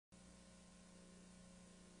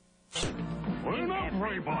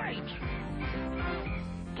every bite.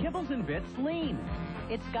 Kibbles and Bits Lean.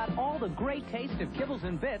 It's got all the great taste of Kibbles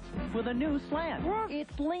and Bits with a new slant.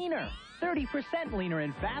 It's leaner. 30% leaner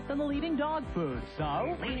in fat than the leading dog food.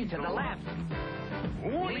 So, Lean to the left.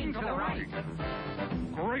 Lean to the right.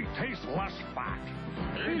 Great taste, less fat.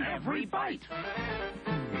 In every bite.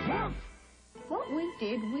 What we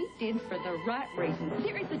did for the right reason.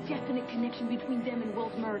 There is a definite connection between them and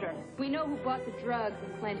Will's murder. We know who bought the drugs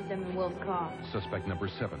and planted them in Will's car. Suspect number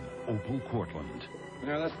 7, Opal Cortland.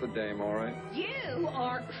 Yeah, that's the dame, all right. You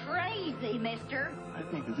are crazy, mister. I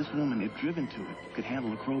think that this woman, if driven to it, could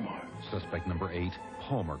handle a crowbar. Suspect number 8,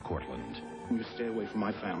 Palmer Cortland. You stay away from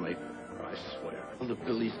my family, or I swear. Well, the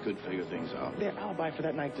police could figure things out. Their alibi for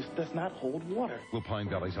that night just does not hold water. Will Pine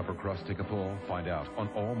Valley's upper crust take a pull? Find out on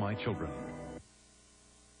All My Children.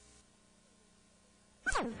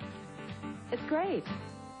 It's great.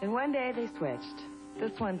 And one day they switched.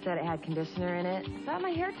 This one said it had conditioner in it. Thought my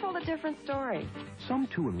hair told a different story. Some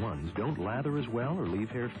 2-in-1s don't lather as well or leave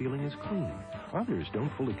hair feeling as clean. Others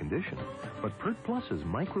don't fully condition. But Pert Plus's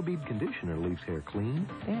microbead conditioner leaves hair clean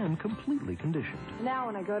and completely conditioned. Now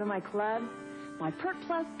when I go to my club, my Pert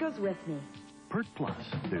Plus goes with me. Pert Plus.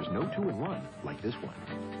 There's no 2-in-1 like this one.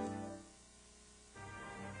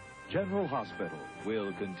 General Hospital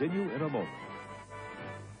will continue in a moment.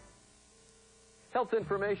 Health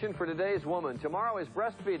information for today's woman. Tomorrow is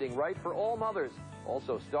breastfeeding right for all mothers.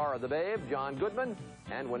 Also star of The Babe, John Goodman,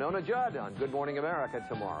 and Winona Judd on Good Morning America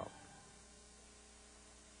tomorrow.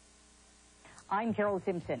 I'm Carole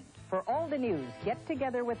Simpson. For all the news, get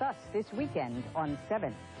together with us this weekend on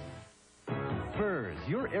 7. Furr's,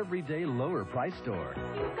 your everyday lower price store,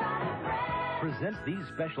 presents these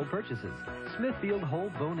special purchases. Smithfield whole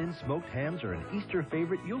bone-in smoked hams are an Easter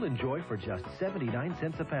favorite you'll enjoy for just 79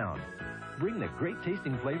 cents a pound. Bring the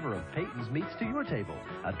great-tasting flavor of Peyton's meats to your table.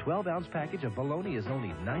 A 12-ounce package of bologna is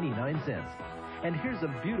only 99 cents. And here's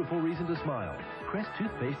a beautiful reason to smile. Crest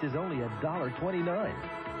toothpaste is only $1.29.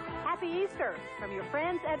 Happy Easter from your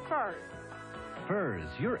friends at Furr's. Furr's,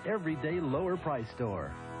 your everyday lower price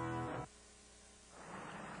store.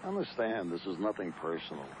 Understand, this is nothing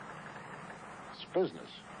personal. It's business.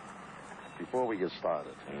 Before we get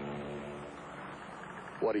started,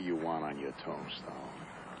 what do you want on your tombstone?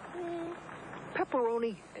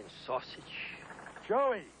 Pepperoni and sausage.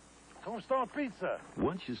 Joey, Tombstone Pizza.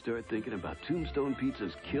 Once you start thinking about Tombstone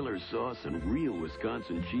Pizza's killer sauce and real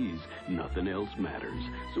Wisconsin cheese, nothing else matters.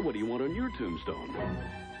 So what do you want on your tombstone?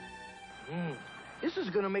 This is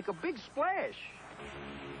going to make a big splash.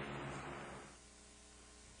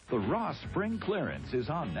 The Ross Spring Clearance is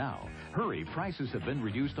on now. Hurry, prices have been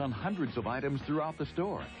reduced on hundreds of items throughout the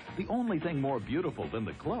store. The only thing more beautiful than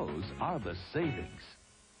the clothes are the savings.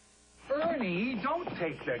 Ernie, don't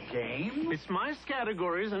take the game. It's my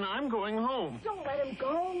Scattergories, and I'm going home. Don't let him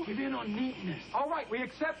go. Give in on neatness. All right, we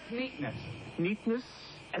accept neatness. Neatness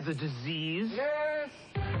as a disease? Yes.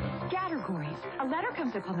 Scattergories. A letter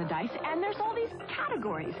comes up on the dice, and there's all these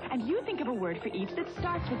categories. And you think of a word for each that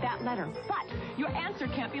starts with that letter. But your answer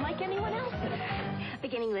can't be like anyone else's.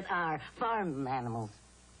 Beginning with our farm animals.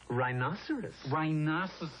 Rhinoceros.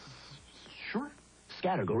 Rhinoceros. Sure.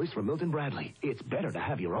 Scattergories from Milton Bradley. It's better to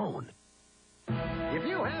have your own. If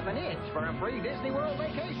you have an itch for a free Disney World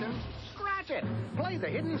vacation, scratch it. Play the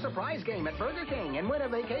hidden surprise game at Burger King and win a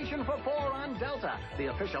vacation for 4 on Delta, the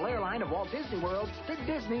official airline of Walt Disney World, to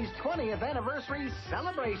Disney's 20th anniversary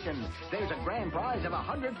celebration. There's a grand prize of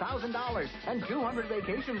 $100,000 and 200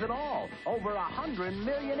 vacations in all. Over 100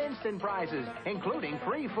 million instant prizes, including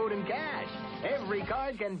free food and cash. Every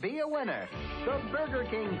card can be a winner. The Burger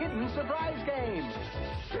King Hidden Surprise Game.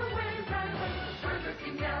 Burger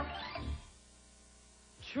King now.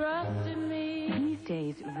 Trust in me. These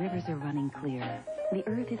days, rivers are running clear. The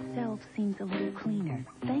earth itself seems a little cleaner,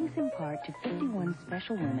 thanks in part to 51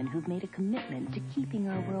 special women who've made a commitment to keeping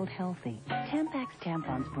our world healthy. Tampax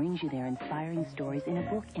Tampons brings you their inspiring stories in a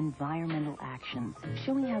book, Environmental Actions,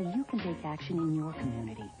 showing how you can take action in your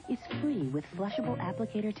community. It's free with flushable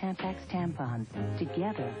applicator Tampax Tampons.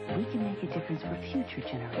 Together, we can make a difference for future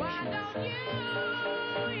generations. Why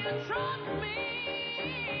don't you trust me?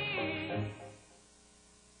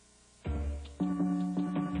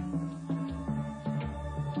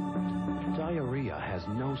 Diarrhea has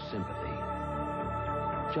no sympathy.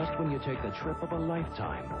 Just when you take the trip of a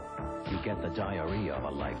lifetime, you get the diarrhea of a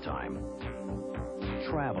lifetime.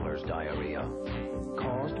 Traveler's diarrhea,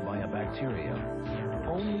 caused by a bacteria.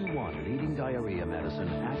 Only one leading diarrhea medicine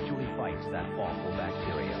actually fights that awful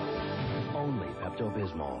bacteria. Only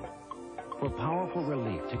Pepto-Bismol. For powerful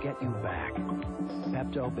relief to get you back.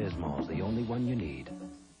 Pepto-Bismol's the only one you need.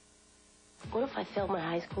 What if I failed my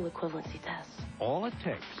high school equivalency test? All it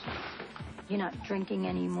takes You're not drinking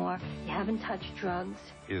anymore. You haven't touched drugs.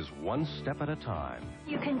 is one step at a time.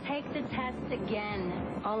 You can take the test again.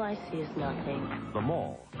 All I see is nothing. The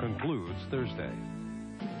Mall concludes Thursday.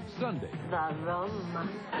 Sunday, The Roma.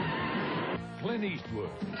 Clint Eastwood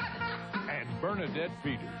and Bernadette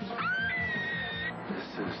Peters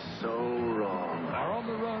This is so wrong. are on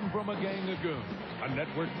the run from a gang of goons. A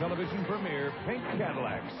network television premiere, Pink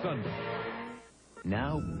Cadillac, Sunday.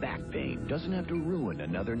 Now back pain doesn't have to ruin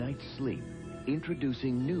another night's sleep.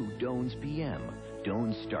 Introducing new Doan's PM.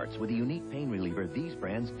 Doan starts with a unique pain reliever these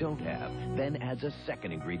brands don't have, then adds a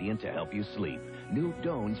second ingredient to help you sleep. New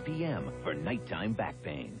Doan's PM for nighttime back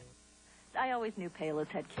pain. I always knew Payless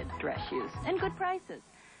had kids' dress shoes and good prices.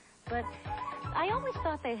 But I always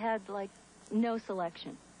thought they had, like, no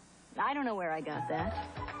selection. I don't know where I got that.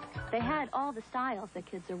 They had all the styles that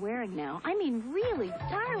kids are wearing now. I mean, really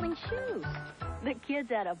darling shoes. The kids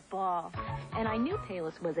had a ball. And I knew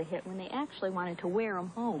Payless was a hit when they actually wanted to wear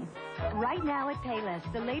them home. Right now at Payless,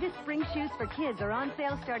 the latest spring shoes for kids are on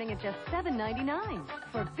sale starting at just $7.99.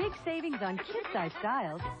 For big savings on kid-size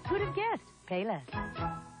styles, who'd have guessed? Payless.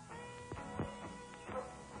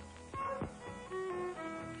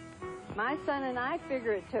 My son and I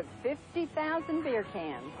figure it took 50,000 beer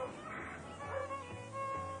cans.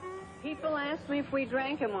 People asked me if we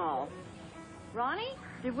drank them all. Ronnie,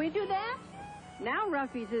 did we do that? Now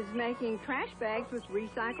Ruffy's is making trash bags with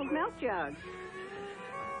recycled milk jugs.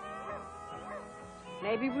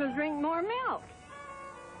 Maybe we'll drink more milk.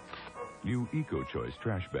 New Eco-Choice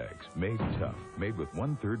trash bags, made tough, made with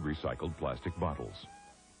 1/3 recycled plastic bottles.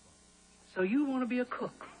 So you want to be a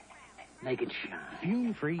cook? Make it shine.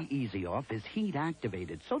 Fume-free Easy Off is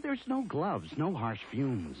heat-activated, so there's no gloves, no harsh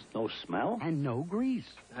fumes. No smell? And no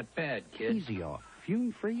grease. Not bad, kid. Easy Off,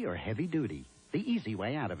 fume-free or heavy-duty. The easy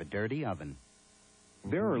way out of a dirty oven.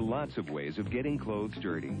 There are lots of ways of getting clothes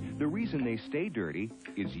dirty. The reason they stay dirty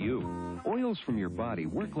is you. Oils from your body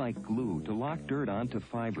work like glue to lock dirt onto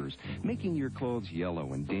fibers, making your clothes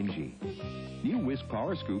yellow and dingy. New Wisk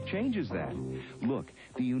Power Scoop changes that. Look,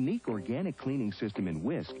 the unique organic cleaning system in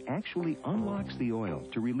Wisk actually unlocks the oil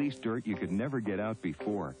to release dirt you could never get out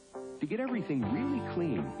before. To get everything really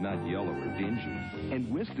clean, not yellow or dingy.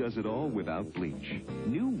 And Wisk does it all without bleach.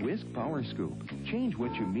 New Wisk Power Scoop. Change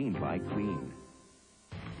what you mean by clean.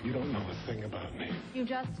 You don't know a thing about me. You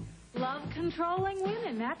just love controlling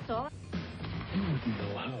women, that's all. You wouldn't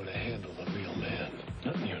know how to handle a real man.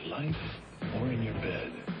 Not in your life or in your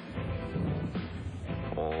bed.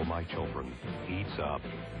 All my children, heats up.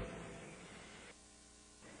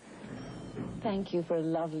 Thank you for a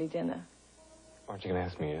lovely dinner. Aren't you going to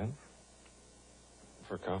ask me in?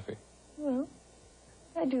 For coffee? Well,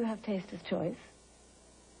 I do have Taster's Choice.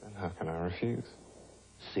 Then how can I refuse?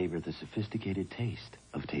 Savor the sophisticated taste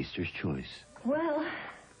of Taster's Choice. Well,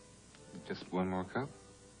 Just one more cup?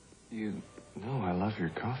 You know I love your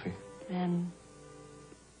coffee. then,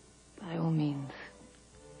 by all means,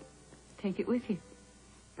 take it with you.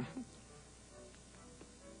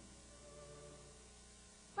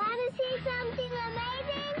 Want to see something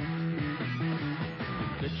amazing?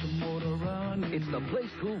 It's the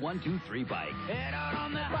Playskool 1-2-3 bike. Head out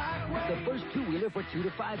on the highway. The first two-wheeler for 2 to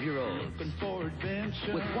 5-year-olds. Looking for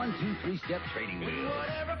adventure. With 1, 2, 3-step training wheels.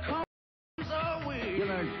 Whatever comes our way. You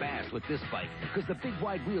learn fast with this bike, because the big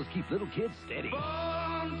wide wheels keep little kids steady.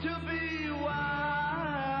 Born to be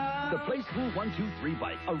wild. The Playskool 1-2-3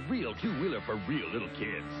 bike, a real two-wheeler for real little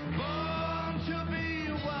kids. Born to be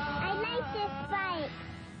wild. I like this bike.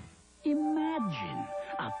 Imagine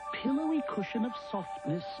a pillowy cushion of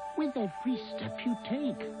softness with every step you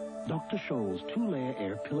take. Dr. Scholl's 2-layer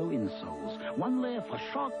air pillow insoles. 1 layer for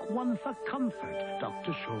shock, 1 for comfort.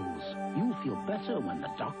 Dr. Scholl's. You'll feel better when the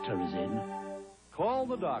doctor is in. Call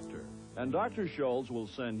the doctor, and Dr. Scholl's will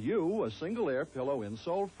send you a single air pillow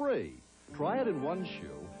insole free. Try it in 1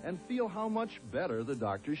 shoe and feel how much better the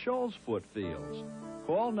Dr. Scholl's foot feels.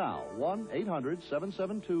 Call now,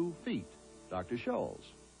 1-800-772-FEET. Dr. Scholl's.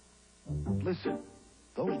 Listen,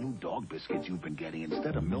 those new dog biscuits you've been getting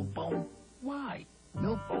instead of Milk-Bone, why?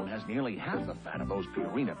 Milk-Bone has nearly half the fat of those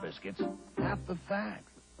Purina biscuits. Half the fat.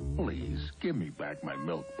 Please, give me back my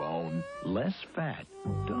Milk-Bone. Less fat.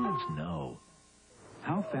 Dogs know.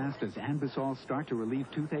 How fast does Anbesol start to relieve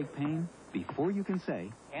toothache pain? Before you can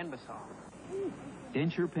say... Anbesol.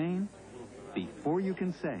 Denture pain? Before you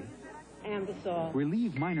can say... Anbesol.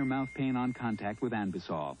 Relieve minor mouth pain on contact with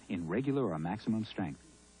Anbesol in regular or maximum strength.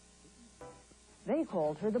 They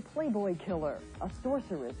called her the Playboy Killer, a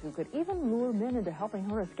sorceress who could even lure men into helping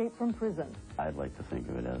her escape from prison. I'd like to think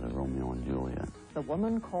of it as a Romeo and Juliet. The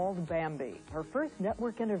woman called Bambi. Her first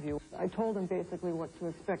network interview. I told him basically what to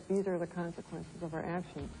expect. These are the consequences of our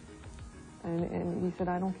actions. And he said,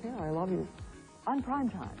 I don't care. I love you. On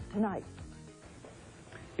PrimeTime, tonight.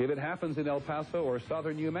 If it happens in El Paso or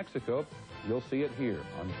southern New Mexico, you'll see it here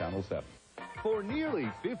on Channel 7. For nearly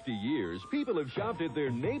 50 years, people have shopped at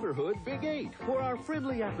their neighborhood Big 8 for our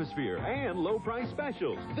friendly atmosphere and low-price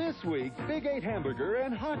specials. This week, Big 8 hamburger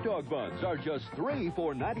and hot dog buns are just $3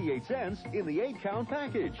 for 98 cents in the 8-count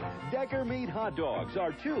package. Decker meat hot dogs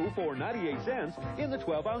are $2 for 98 cents in the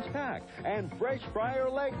 12-ounce pack. And fresh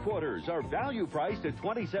fryer leg quarters are value priced at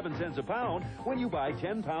 27 cents a pound when you buy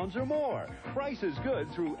 10 pounds or more. Price is good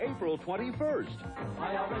through April 21st.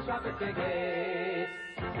 I always shop at Big 8.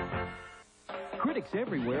 Critics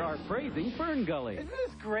everywhere are praising FernGully. Isn't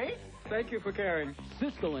this great? Thank you for caring.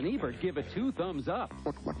 Siskel and Ebert give it 2 thumbs up.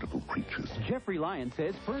 What wonderful creatures. Jeffrey Lyon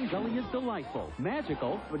says FernGully is delightful,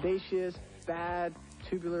 magical, bodacious, bad,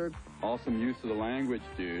 tubular. Awesome use of the language,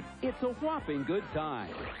 dude. It's a whopping good time.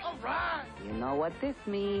 All right. You know what this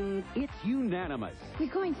means. It's unanimous.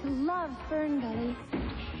 We're going to love FernGully.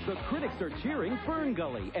 The critics are cheering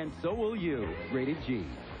FernGully, and so will you. Rated G.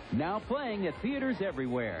 Now playing at theaters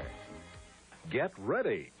everywhere. Get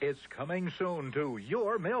ready. It's coming soon to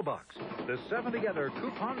your mailbox. The 7 Together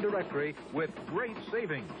coupon directory with great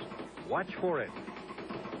savings. Watch for it.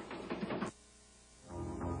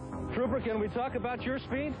 Trooper, can we talk about your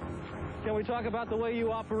speed? Can we talk about the way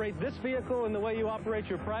you operate this vehicle and the way you operate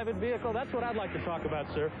your private vehicle? That's what I'd like to talk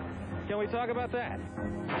about, sir. Can we talk about that?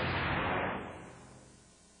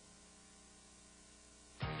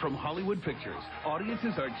 From Hollywood Pictures,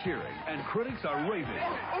 audiences are cheering and critics are raving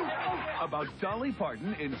about Dolly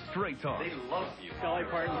Parton in Straight Talk. They love you. Dolly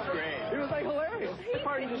Parton's great. It was like hilarious.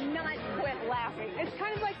 He did not quit laughing. It's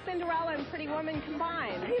kind of like Cinderella and Pretty Woman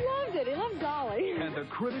combined. He loved it. He loved Dolly. And the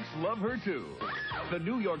critics love her too. The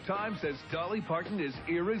New York Times says Dolly Parton is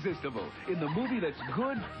irresistible in the movie that's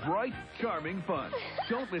good, bright, charming fun.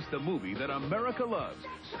 Don't miss the movie that America loves.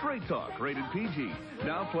 Straight Talk, rated PG.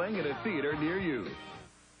 Now playing at a theater near you.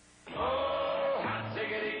 Oh, hot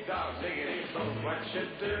diggity dog, diggity dog, what you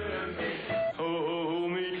do to me?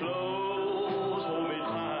 Hold me close, hold me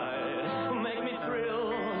tight, make me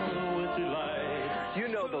thrill with delight. You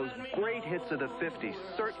know, those great hits of the 50s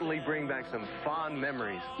certainly bring back some fond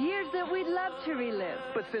memories. Years that we'd love to relive.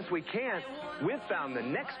 But since we can't, we've found the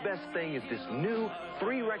next best thing is this new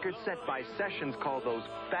 3-record set by Sessions called Those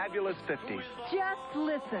Fabulous 50s. Just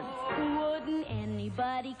listen. Wouldn't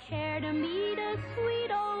anybody care to meet a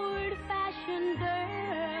sweet old-fashioned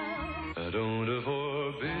girl? Don't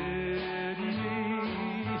forbid me.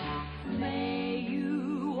 May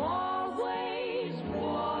you always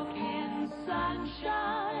walk in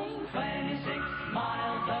sunshine. 26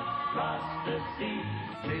 miles across the sea.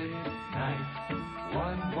 Midnight,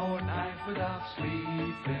 one more night without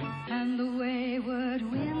sleeping. And the wayward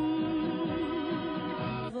wind.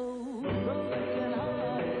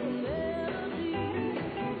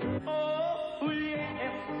 Oh,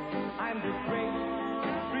 yes, I'm the great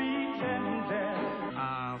pretender. I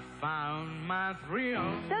found my thrill.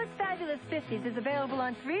 Those Fabulous 50s is available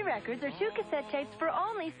on 3 records or 2 cassette tapes for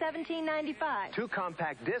only $17.95. 2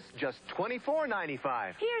 compact discs, just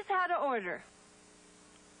 $24.95. Here's how to order.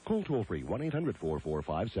 Call toll-free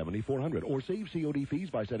 1-800-445-7400 or save COD fees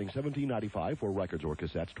by sending $17.95 for records or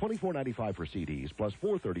cassettes, $24.95 for CDs, plus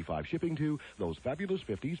 $4.35 shipping to Those Fabulous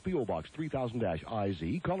 50s, P.O. Box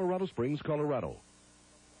 3000-IZ, Colorado Springs, Colorado.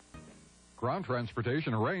 Ground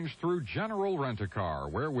transportation arranged through General Rent-A-Car,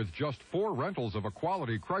 where with just 4 rentals of a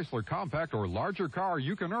quality Chrysler compact or larger car,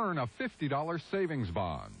 you can earn a $50 savings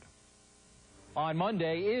bond. On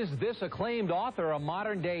Monday, is this acclaimed author a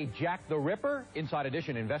modern-day Jack the Ripper? Inside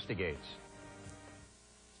Edition investigates.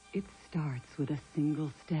 It starts with a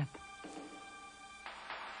single step.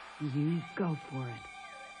 You go for it.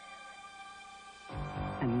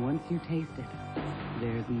 And once you taste it,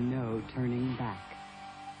 there's no turning back.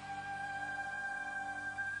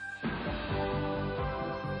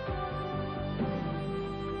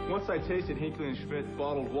 Once I tasted Hinckley & Schmidt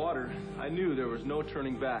bottled water, I knew there was no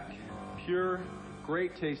turning back. Pure,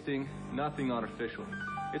 great tasting, nothing artificial.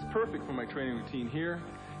 It's perfect for my training routine here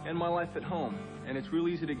and my life at home, and it's real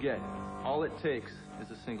easy to get. All it takes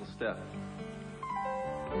is a single step.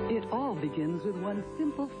 It all begins with one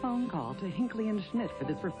simple phone call to Hinckley & Schmidt for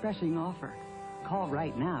this refreshing offer. Call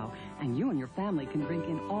right now, and you and your family can drink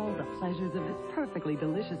in all the pleasures of this perfectly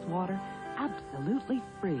delicious water absolutely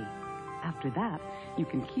free. After that, you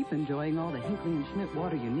can keep enjoying all the Hinkley & Schmidt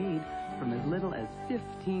water you need from as little as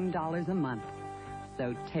 $15 a month.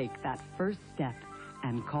 So take that first step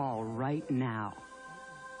and call right now.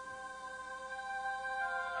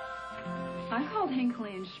 I called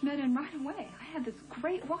Hinkley & Schmidt, and right away I had this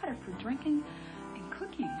great water for drinking and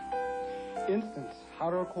cooking. Instant,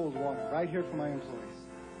 hot or cold water, right here for my employees.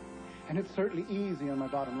 And it's certainly easy on my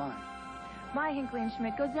bottom line. My Hinkley &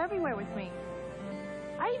 Schmidt goes everywhere with me.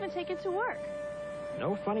 I even take it to work.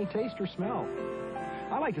 No funny taste or smell.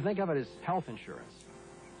 I like to think of it as health insurance.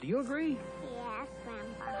 Do you agree? Yes,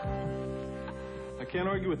 Grandpa. I can't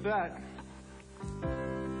argue with that.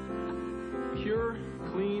 Pure,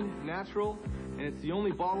 clean, natural, and it's the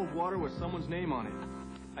only bottled water with someone's name on it.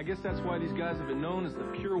 I guess that's why these guys have been known as the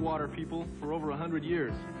pure water people for over 100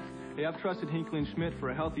 years. Hey, I've trusted Hinkley & Schmidt for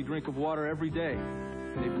a healthy drink of water every day,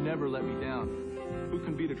 and they've never let me down. Who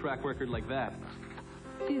can beat a track record like that?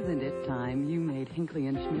 Isn't it time you made Hinkley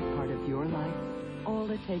 & Schmidt part of your life? All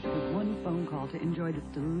it takes is one phone call to enjoy this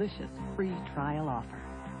delicious free trial offer.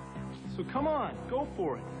 So come on, go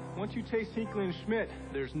for it. Once you taste Hinkley & Schmidt,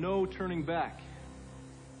 there's no turning back.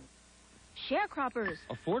 Sharecroppers.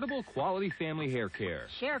 Affordable quality family hair care.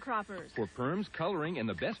 Sharecroppers. For perms, coloring, and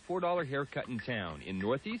the best $4 haircut in town in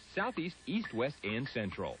Northeast, Southeast, East, West, and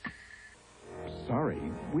Central. Sorry,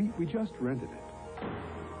 we just rented it.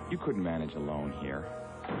 You couldn't manage alone here.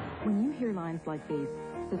 When you hear lines like these,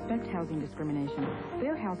 suspect housing discrimination.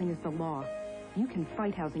 Fair housing is the law. You can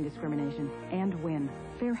fight housing discrimination and win.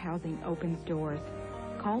 Fair housing opens doors.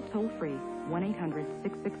 Call toll-free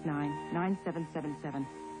 1-800-669-9777.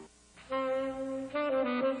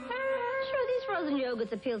 Sure, these frozen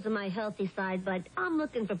yogurts appeal to my healthy side, but I'm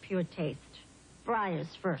looking for pure taste.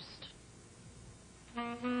 Breyers first.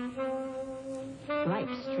 Ripe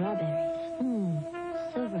strawberries.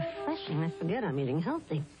 So refreshing, I forget I'm eating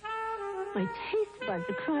healthy. My taste buds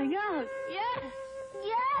are crying out. Yes!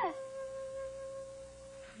 Yes!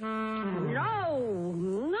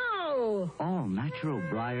 No! All natural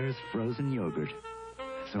Breyers frozen yogurt.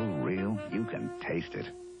 So real, you can taste it.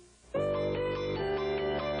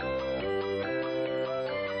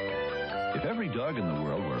 If every dog in the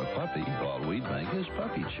world were a puppy, all we'd make is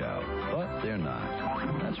puppy chow. But they're not.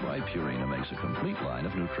 That's why Purina makes a complete line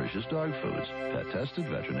of nutritious dog foods. Pet tested,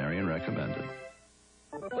 veterinarian recommended.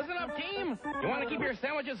 Listen up, team. You want to keep your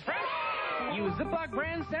sandwiches fresh? Use Ziploc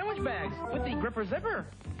brand sandwich bags with the Gripper Zipper.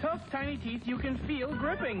 Tough, tiny teeth you can feel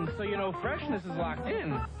gripping, so you know freshness is locked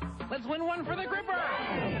in. Let's win one for the Gripper.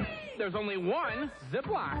 There's only one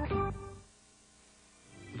Ziploc.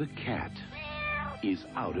 The cat is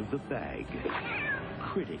out of the bag.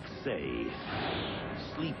 Critics say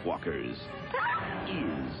Sleepwalkers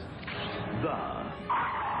is the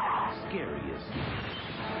scariest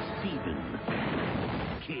Stephen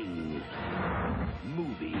King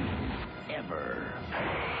movie ever.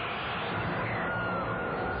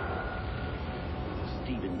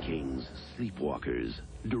 Stephen King's Sleepwalkers,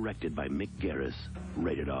 directed by Mick Garris,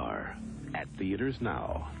 rated R. At theaters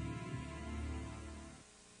now.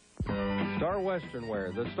 Star Western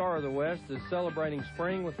Wear, the star of the West, is celebrating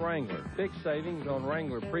spring with Wrangler. Big savings on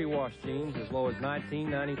Wrangler pre-wash jeans as low as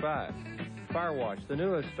 $19.95. Firewash, the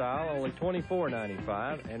newest style, only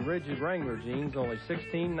 $24.95, and rigid Wrangler jeans only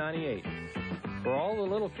 $16.98. For all the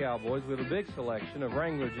little cowboys, we have a big selection of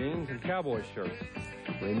Wrangler jeans and cowboy shirts.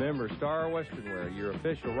 Remember, Star Western Wear, your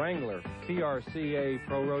official Wrangler PRCA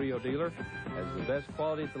Pro Rodeo dealer, has the best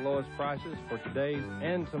quality at the lowest prices for today's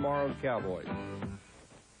and tomorrow's cowboys.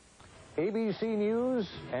 ABC News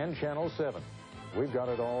and Channel 7. We've got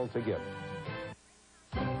it all together.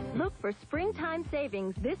 Look for springtime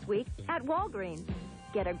savings this week at Walgreens.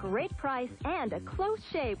 Get a great price and a close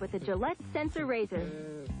shave with the Gillette Sensor Razor.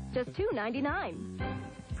 Just $2.99.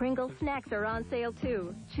 Pringles snacks are on sale,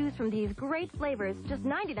 too. Choose from these great flavors, just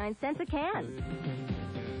 99 cents a can.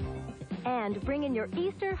 And bring in your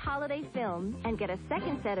Easter holiday film and get a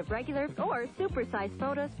second set of regular or super-sized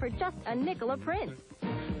photos for just a nickel a print.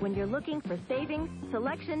 When you're looking for savings,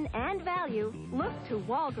 selection, and value, look to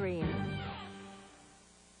Walgreens.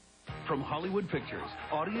 From Hollywood Pictures,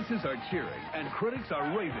 audiences are cheering and critics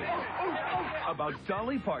are raving about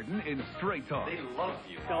Dolly Parton in Straight Talk. They love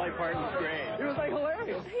you. Dolly Parton's great. It was like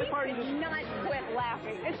hilarious. He did not quit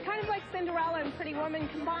laughing. It's kind of like Cinderella and Pretty Woman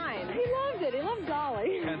combined. He loved it. He loved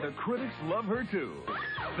Dolly. And the critics love her, too.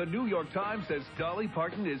 The New York Times says Dolly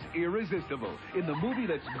Parton is irresistible in the movie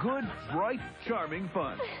that's good, bright, charming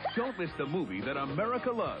fun. Don't miss the movie that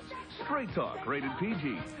America loves. Straight Talk, rated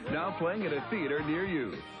PG. Now playing at a theater near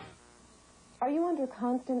you. Are you under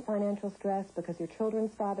constant financial stress because your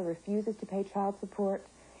children's father refuses to pay child support?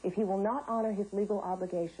 If he will not honor his legal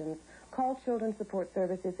obligations, call Children's Support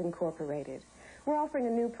Services Incorporated. We're offering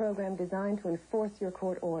a new program designed to enforce your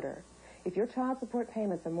court order. If your child support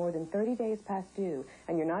payments are more than 30 days past due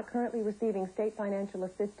and you're not currently receiving state financial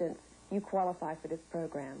assistance, you qualify for this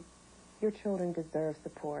program. Your children deserve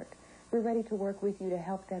support. We're ready to work with you to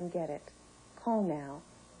help them get it. Call now.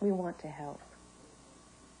 We want to help.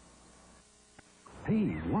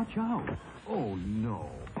 Hey, watch out. Oh,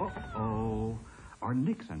 no. Uh-oh. Are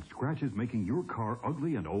nicks and scratches making your car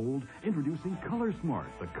ugly and old? Introducing Color Smart,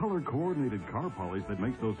 the color-coordinated car polish that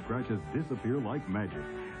makes those scratches disappear like magic.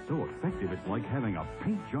 So effective, it's like having a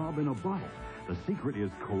paint job in a bottle. The secret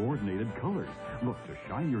is coordinated colors. Look, to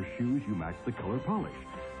shine your shoes, you match the color polish.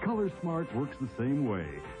 Color Smart works the same way.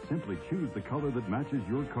 Simply choose the color that matches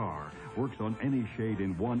your car. Works on any shade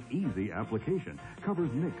in one easy application.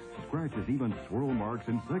 Covers nicks, scratches, even swirl marks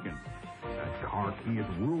in seconds. That car key is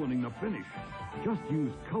ruining the finish. Just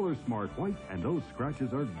use Color Smart White and those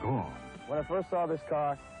scratches are gone. When I first saw this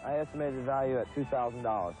car, I estimated the value at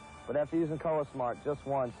 $2,000. But after using Color Smart just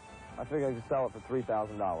once, I figured I could sell it for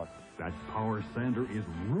 $3,000. That power sander is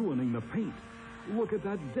ruining the paint. Look at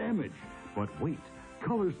that damage. But wait,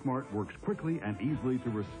 Color Smart works quickly and easily to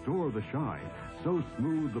restore the shine. So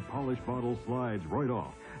smooth the polish bottle slides right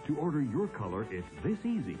off. To order your color, it's this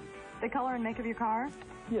easy. The color and make of your car?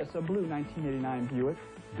 Yes, a blue 1989 Buick.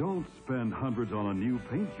 Don't spend hundreds on a new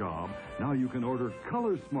paint job. Now you can order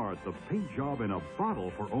Color Smart, the paint job in a bottle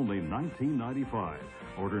for only $19.95.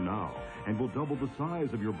 Order now, and we'll double the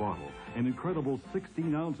size of your bottle. An incredible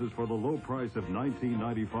 16 ounces for the low price of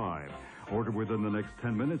 $19.95. Order within the next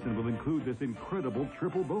 10 minutes, and we'll include this incredible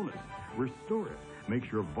triple bonus. Restore it.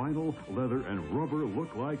 Makes your vinyl, leather, and rubber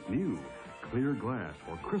look like new. Clear glass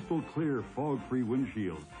for crystal clear, fog-free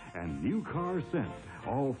windshields, and new car scent.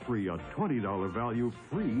 All free, a $20 value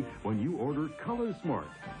free when you order Color Smart.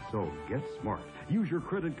 So get smart. Use your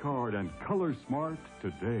credit card and Color Smart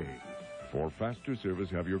today. For faster service,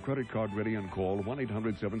 have your credit card ready and call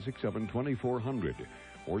 1-800-767-2400.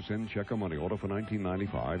 Or send check or money order for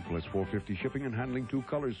 $19.95 plus $4.50 shipping and handling to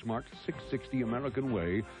Color Smart, 660 American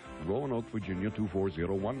Way, Roanoke, Virginia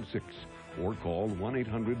 24016. Or call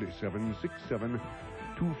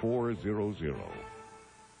 1-800-767-2400.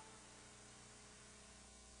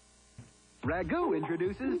 Ragu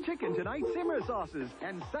introduces Chicken Tonight Simmer Sauces,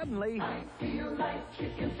 and suddenly... I feel like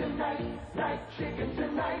chicken tonight, like chicken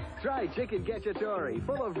tonight. Try Chicken Cacciatore,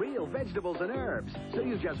 full of real vegetables and herbs, so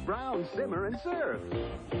you just brown, simmer, and serve.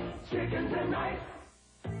 Chicken tonight.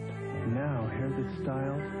 Now hair that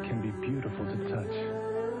style can be beautiful to touch.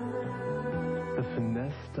 The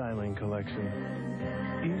Finesse Styling Collection.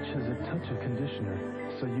 Each has a touch of conditioner,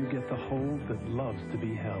 so you get the hold that loves to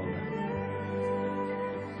be held.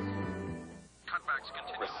 Cutbacks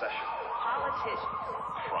continue. Recession. Politicians.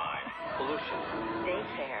 Crime. Pollution.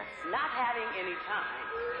 Daycare. Not having any time.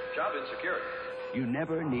 Job insecurity. You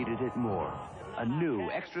never needed it more. A new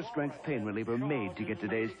extra-strength pain reliever made to get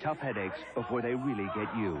today's tough headaches before they really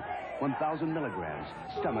get you. 1,000 milligrams,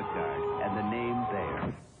 stomach guard, and the name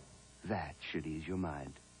Bayer. That should ease your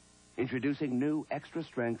mind. Introducing new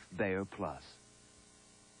extra-strength Bayer Plus.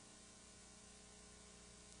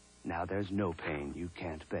 Now there's no pain you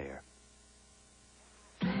can't bear.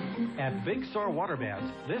 At Big Star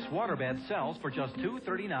Waterbeds, this waterbed sells for just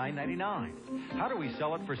 $239.99. How do we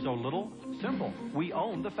sell it for so little? Simple. We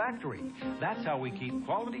own the factory. That's how we keep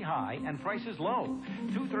quality high and prices low.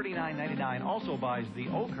 $239.99 also buys the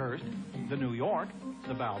Oakhurst, the New York,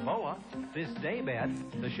 the Balboa, this Daybed,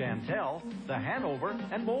 the Chantel, the Hanover,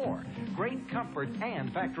 and more. Great comfort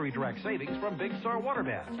and factory direct savings from Big Star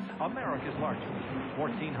Waterbeds, America's largest.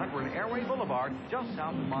 1400 Airway Boulevard, just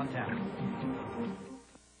south of Montana.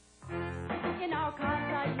 In our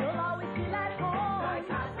casa, you'll always feel at home. Try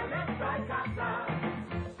Casa, let's try Casa.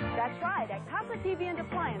 That's right. At Casa TV and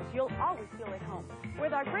Appliance, you'll always feel at home.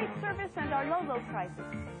 With our great service and our low prices.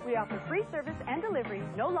 We offer free service and delivery,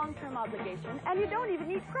 no long-term obligation, and you don't even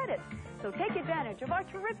need credit. So take advantage of our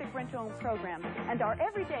terrific rent-to-own program and our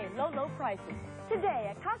everyday low prices. Today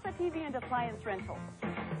at Casa TV and Appliance Rental.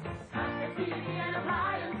 Casa TV and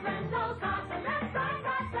Appliance Rental. Casa, let's try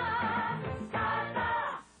Casa.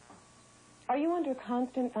 Are you under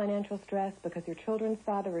constant financial stress because your children's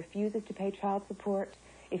father refuses to pay child support?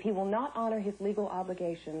 If he will not honor his legal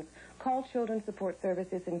obligations, call Children's Support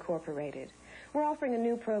Services Incorporated. We're offering a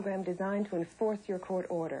new program designed to enforce your court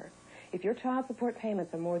order. If your child support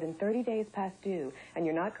payments are more than 30 days past due and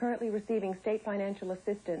you're not currently receiving state financial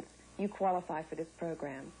assistance, you qualify for this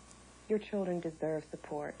program. Your children deserve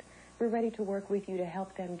support. We're ready to work with you to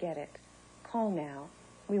help them get it. Call now.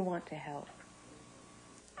 We want to help.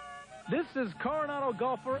 This is Coronado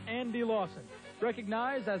golfer Andy Lawson.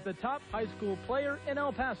 recognized as the top high school player in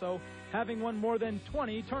El Paso, having won more than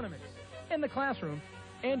 20 tournaments. In the classroom,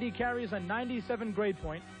 Andy carries a 97 grade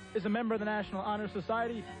point, is a member of the National Honor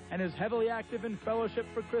Society, and is heavily active in Fellowship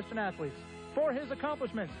for Christian Athletes. For his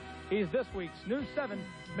accomplishments, he's this week's News 7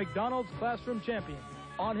 McDonald's Classroom Champion.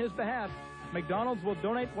 On his behalf, McDonald's will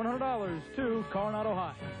donate $100 to Coronado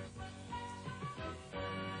High.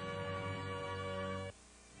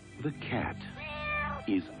 The cat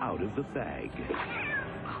is out of the bag.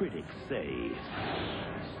 Critics say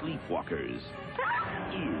Sleepwalkers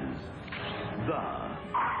is the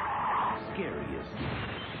scariest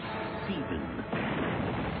Stephen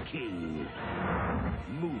King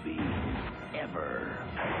movie ever.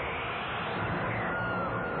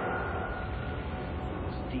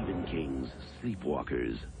 Stephen King's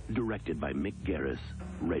Sleepwalkers, directed by Mick Garris,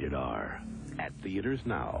 rated R. At theaters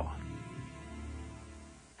now.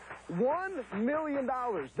 $1 million.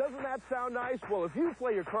 Doesn't that sound nice? Well, if you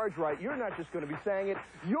play your cards right, you're not just going to be saying it,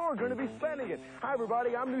 you're going to be spending it. Hi,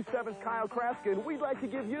 everybody. I'm News 7's Kyle Kraska, and we'd like to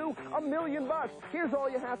give you $1 million. Here's all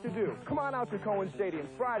you have to do. Come on out to Cohen Stadium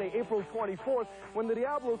Friday, April 24th, when the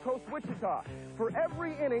Diablos host Wichita. For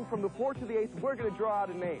every inning from the 4th to the 8th, we're going to draw out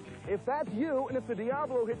a name. If that's you, and if the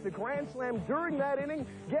Diablo hits a grand slam during that inning,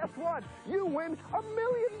 guess what? You win $1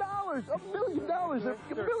 million. $1 million.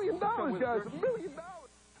 $1 million, guys. $1 million.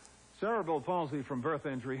 Cerebral palsy from birth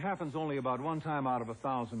injury happens only about one time out of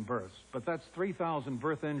 1,000 births, but that's 3,000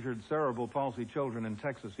 birth-injured cerebral palsy children in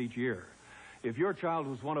Texas each year. If your child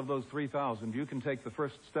was one of those 3,000, you can take the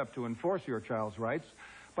first step to enforce your child's rights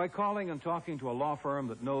by calling and talking to a law firm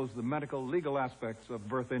that knows the medical, legal aspects of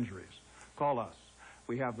birth injuries. Call us.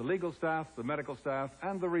 We have the legal staff, the medical staff,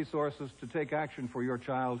 and the resources to take action for your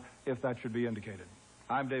child if that should be indicated.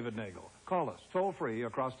 I'm David Nagel. Call us toll-free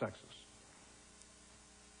across Texas.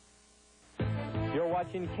 You're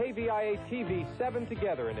watching KVIA-TV 7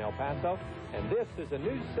 Together in El Paso, and this is a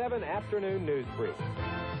News 7 Afternoon News Brief.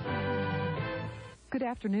 Good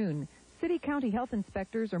afternoon. City county health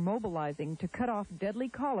inspectors are mobilizing to cut off deadly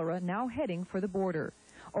cholera now heading for the border.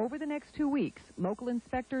 Over the next 2 weeks, local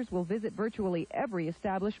inspectors will visit virtually every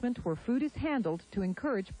establishment where food is handled to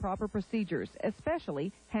encourage proper procedures,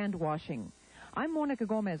 especially hand washing. I'm Monica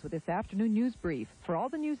Gomez with this afternoon news brief. For all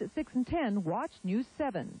the news at 6 and 10, watch News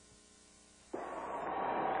 7.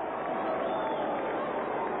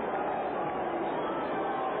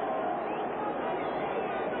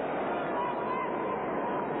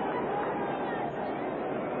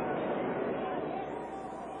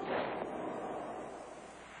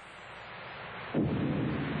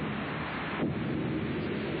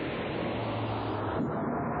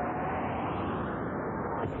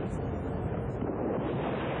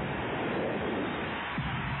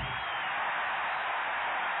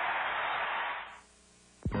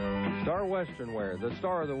 Western Wear, the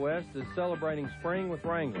Star of the West, is celebrating spring with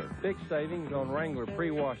Wrangler. Big savings on Wrangler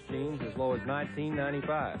pre-wash jeans as low as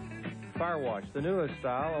 $19.95. Firewash, the newest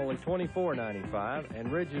style, only $24.95,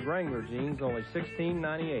 and rigid Wrangler jeans only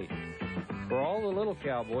 $16.98. For all the little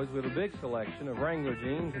cowboys, we have a big selection of Wrangler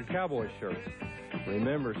jeans and cowboy shirts.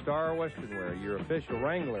 Remember, Star Western Wear, your official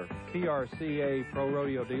Wrangler PRCA Pro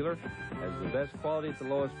Rodeo dealer, has the best quality at the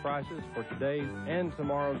lowest prices for today's and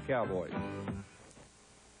tomorrow's cowboys.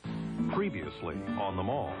 Previously on the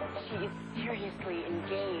mall. She is seriously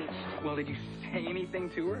engaged. Well, did you say anything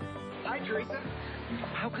to her? Hi, Teresa.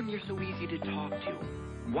 How come you're so easy to talk to?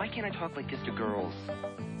 Why can't I talk like this to girls?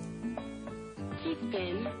 He's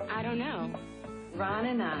been, I don't know. Ron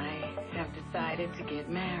and I have decided to get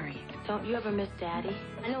married. Don't you ever miss Daddy?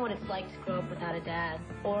 I know what it's like to grow up without a dad,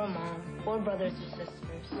 or a mom, or brothers or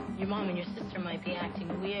sisters. Your mom and your sister might be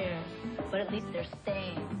acting weird, but at least they're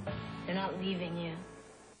staying. They're not leaving you.